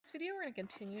this video, we're going to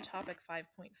continue topic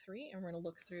 5.3, and we're going to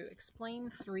look through explain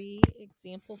 3,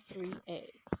 example 3a.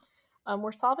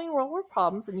 We're solving real-world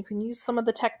problems, and you can use some of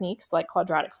the techniques like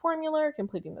quadratic formula,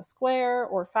 completing the square,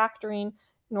 or factoring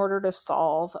in order to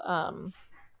solve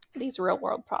these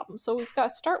real-world problems. So we've got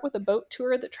to start with a boat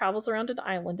tour that travels around an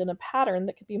island in a pattern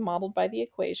that could be modeled by the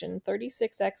equation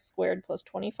 36x squared plus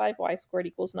 25y squared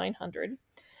equals 900.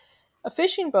 A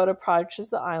fishing boat approaches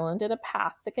the island in a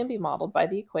path that can be modeled by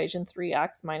the equation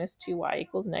 3x minus 2y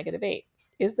equals negative 8.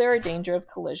 Is there a danger of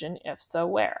collision? If so,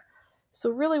 where? So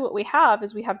really what we have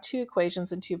is we have two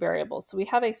equations and two variables. So we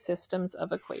have a systems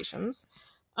of equations.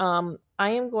 I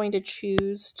am going to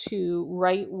choose to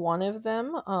write one of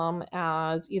them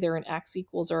as either an x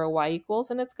equals or a y equals,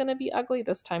 and it's going to be ugly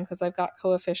this time because I've got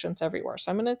coefficients everywhere.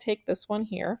 So I'm going to take this one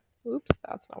here. Oops,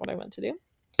 that's not what I meant to do.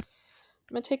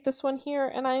 I'm going to take this one here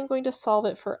and I'm going to solve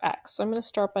it for x. So I'm going to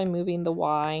start by moving the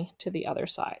y to the other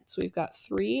side. So we've got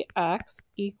 3x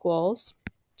equals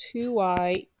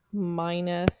 2y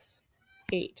minus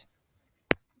 8.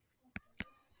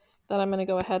 Then I'm going to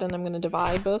go ahead and I'm going to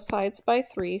divide both sides by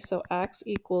 3. So x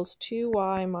equals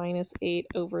 2y minus 8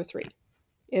 over 3.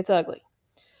 It's ugly.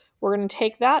 We're going to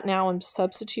take that now and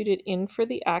substitute it in for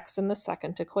the x in the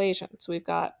second equation. So we've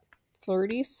got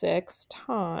 36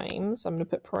 times, I'm going to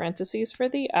put parentheses for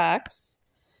the x,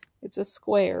 it's a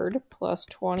squared, plus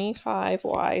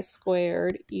 25y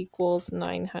squared equals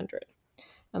 900.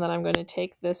 And then I'm going to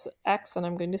take this x and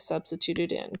I'm going to substitute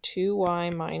it in,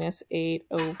 2y minus 8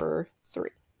 over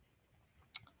 3.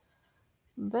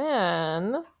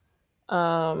 Then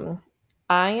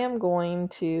I am going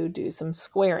to do some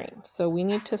squaring. So we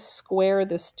need to square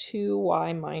this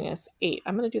 2y minus 8.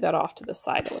 I'm going to do that off to the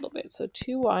side a little bit. So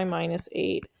 2y minus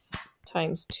 8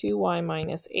 times 2y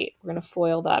minus 8. We're going to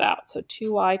FOIL that out. So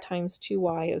 2y times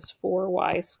 2y is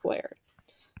 4y squared.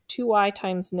 2y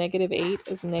times negative 8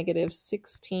 is negative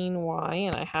 16y,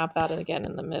 and I have that again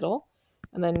in the middle.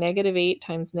 And then negative 8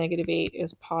 times negative 8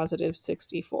 is positive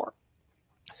 64.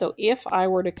 So if I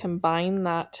were to combine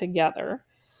that together,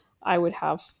 I would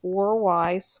have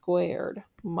 4y squared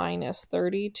minus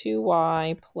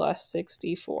 32y plus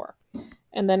 64.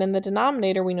 And then in the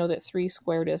denominator, we know that 3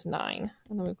 squared is 9.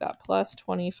 And then we've got plus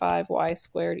 25y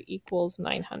squared equals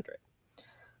 900.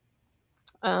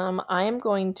 I am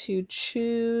going to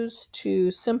choose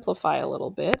to simplify a little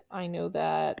bit. I know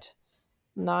that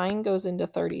 9 goes into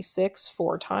 36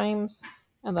 4 times.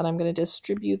 And then I'm going to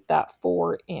distribute that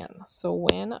 4 in. So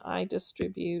when I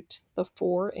distribute the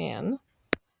 4 in,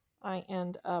 I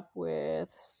end up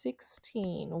with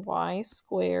 16y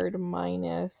squared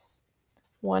minus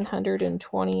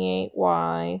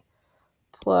 128y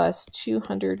plus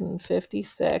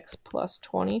 256 plus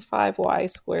 25y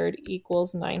squared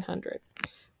equals 900.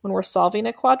 When we're solving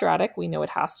a quadratic, we know it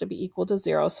has to be equal to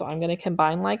 0, so I'm going to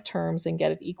combine like terms and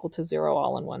get it equal to 0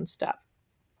 all in one step.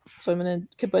 So I'm going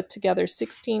to put together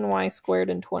 16y squared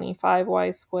and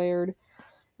 25y squared,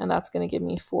 and that's going to give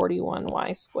me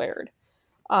 41y squared.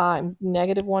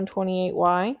 Negative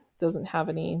 128y doesn't have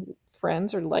any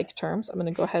friends or like terms. I'm going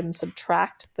to go ahead and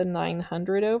subtract the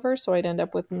 900 over, so I'd end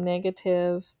up with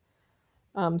negative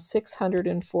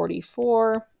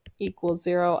 644 equals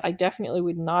 0. I definitely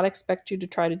would not expect you to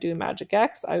try to do a magic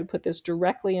x. I would put this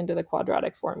directly into the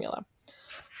quadratic formula.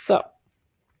 So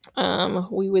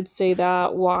we would say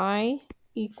that y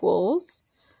equals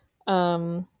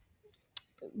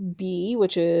b,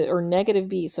 which is, or negative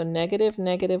b, so negative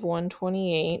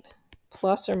 128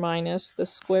 plus or minus the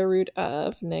square root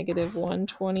of negative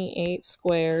 128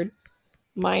 squared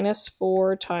minus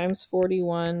 4 times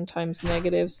 41 times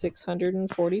negative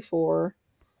 644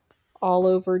 all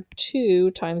over 2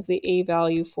 times the a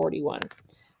value 41.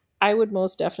 I would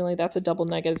most definitely, that's a double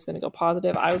negative, is going to go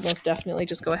positive. I would most definitely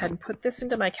just go ahead and put this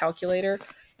into my calculator,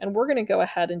 and we're going to go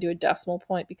ahead and do a decimal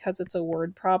point because it's a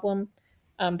word problem.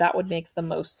 That would make the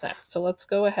most sense. So let's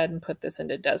go ahead and put this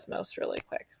into Desmos really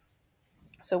quick.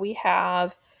 So we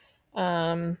have,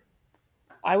 I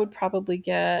would probably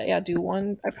get, I'd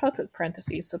probably put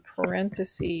parentheses. So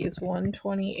parentheses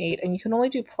 128, and you can only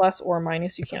do plus or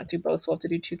minus. You can't do both, so we'll have to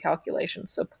do two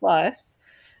calculations. So plus,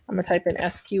 I'm going to type in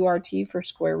SQRT for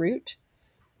square root,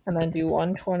 and then do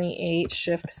 128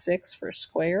 shift 6 for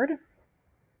squared,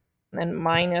 and then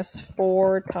minus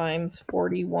 4 times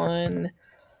 41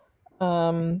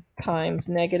 times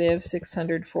negative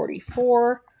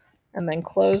 644, and then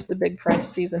close the big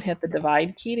parentheses and hit the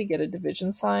divide key to get a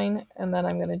division sign, and then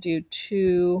I'm going to do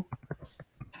 2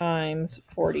 times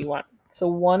 41. So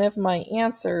one of my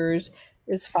answers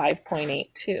is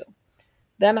 5.82.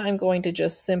 Then I'm going to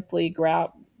just simply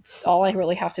all I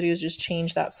really have to do is just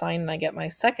change that sign and I get my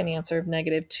second answer of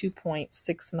negative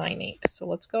 2.698. So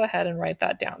let's go ahead and write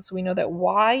that down. So we know that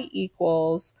y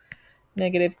equals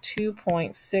negative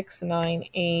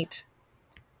 2.698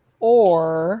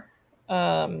 or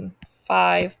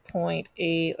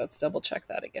 5.8. Let's double check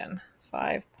that again.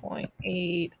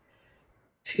 5.820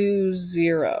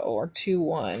 or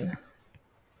 21.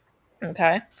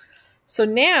 Okay. So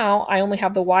now I only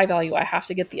have the y value. I have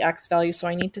to get the x value, so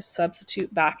I need to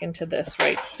substitute back into this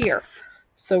right here.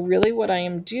 So really what I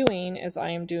am doing is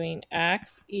I am doing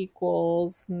x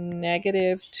equals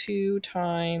negative 2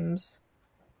 times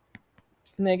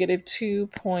negative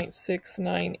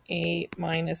 2.698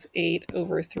 minus 8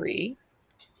 over 3.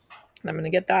 And I'm going to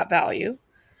get that value.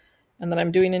 And then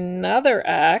I'm doing another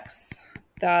x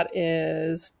that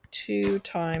is 2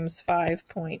 times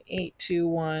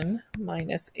 5.821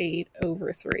 minus 8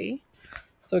 over 3.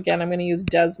 So again, I'm going to use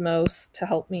Desmos to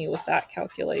help me with that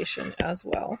calculation as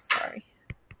well. Sorry.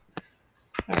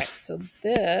 All right, so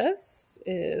this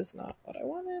is not what I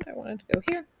wanted. I wanted to go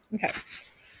here. Okay,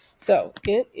 so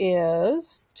it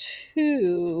is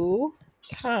 2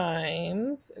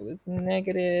 times, it was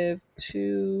negative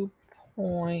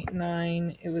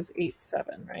 2.9, it was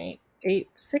 87, right?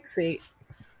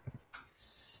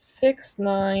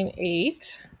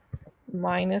 698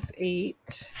 minus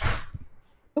 8.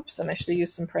 Oops, and I should have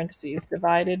used some parentheses,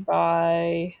 divided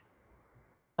by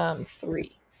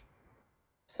 3.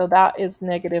 So that is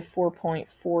negative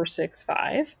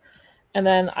 4.465. And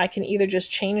then I can either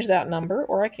just change that number,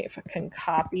 or I can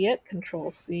copy it,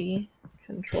 Control C,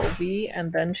 Control V,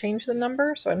 and then change the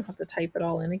number, so I don't have to type it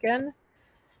all in again.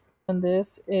 And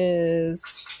this is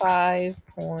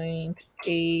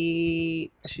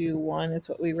 5.821 is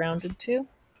what we rounded to.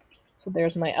 So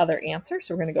there's my other answer.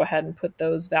 So we're going to go ahead and put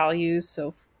those values.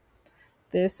 So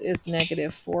this is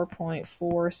negative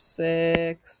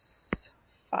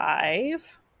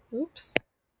 4.465. Oops.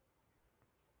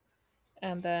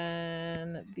 And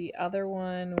then the other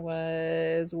one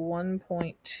was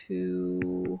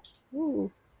 1.2.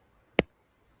 Ooh.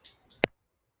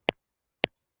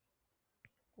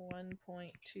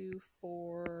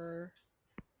 1.24.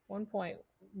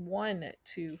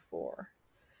 1.124. All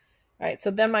right,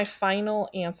 so then my final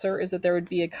answer is that there would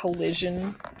be a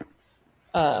collision.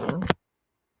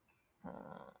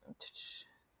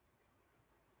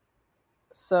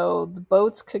 So the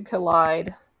boats could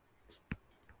collide.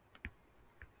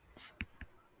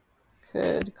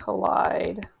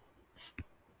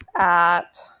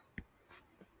 At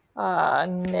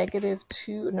negative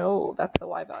 2. No, that's the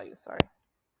y value, sorry.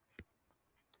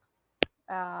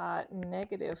 At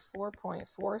negative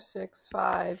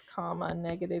 4.465, comma,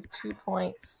 negative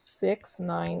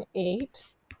 2.698,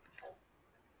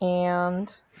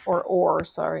 and,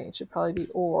 sorry, it should probably be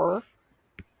or,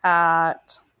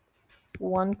 at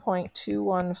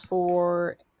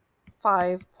 1.214,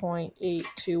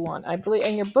 5.821. I believe,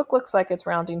 and your book looks like it's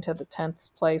rounding to the 10th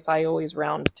place. I always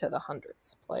round to the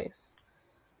 100th place.